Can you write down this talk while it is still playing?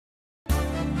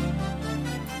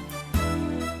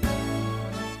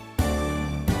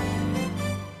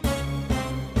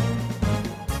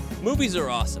Movies are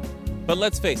awesome, but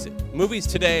let's face it, movies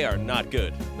today are not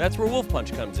good. That's where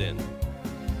WolfPunch comes in.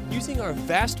 Using our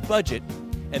vast budget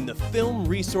and the film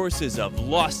resources of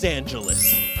Los Angeles,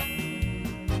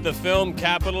 the film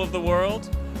capital of the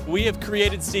world, we have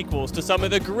created sequels to some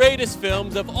of the greatest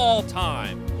films of all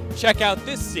time. Check out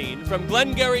this scene from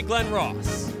Glengarry Glen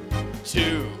Ross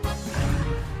 2.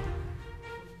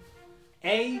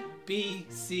 A, B,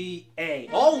 C, A.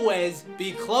 Always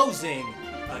be closing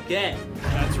again.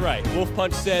 That's right.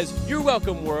 WolfPunch says, "You're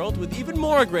welcome, world," with even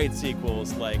more great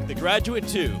sequels like The Graduate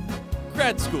 2,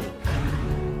 Grad School.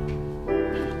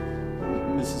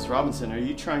 Mrs. Robinson, are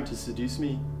you trying to seduce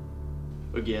me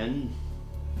again?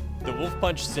 The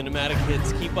WolfPunch cinematic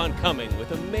hits keep on coming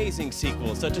with amazing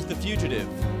sequels such as The Fugitive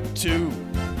 2.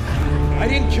 I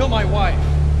didn't kill my wife.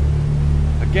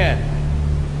 Again.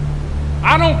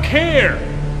 I don't care.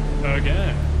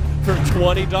 Again. For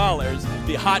 $20,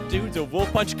 the hot dudes of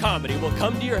WolfPunch Comedy will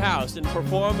come to your house and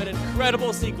perform an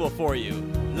incredible sequel for you,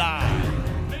 live.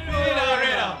 Feel the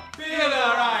rhythm, feel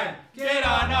the rhyme, get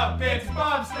on up, it's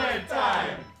bobsled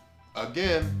time.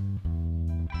 Again.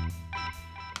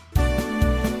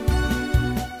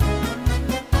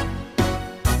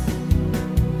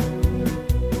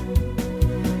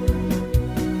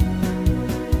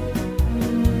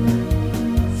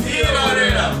 Feel the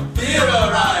rhythm, feel the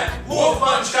rhyme,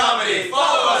 WolfPunch Comedy,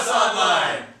 follow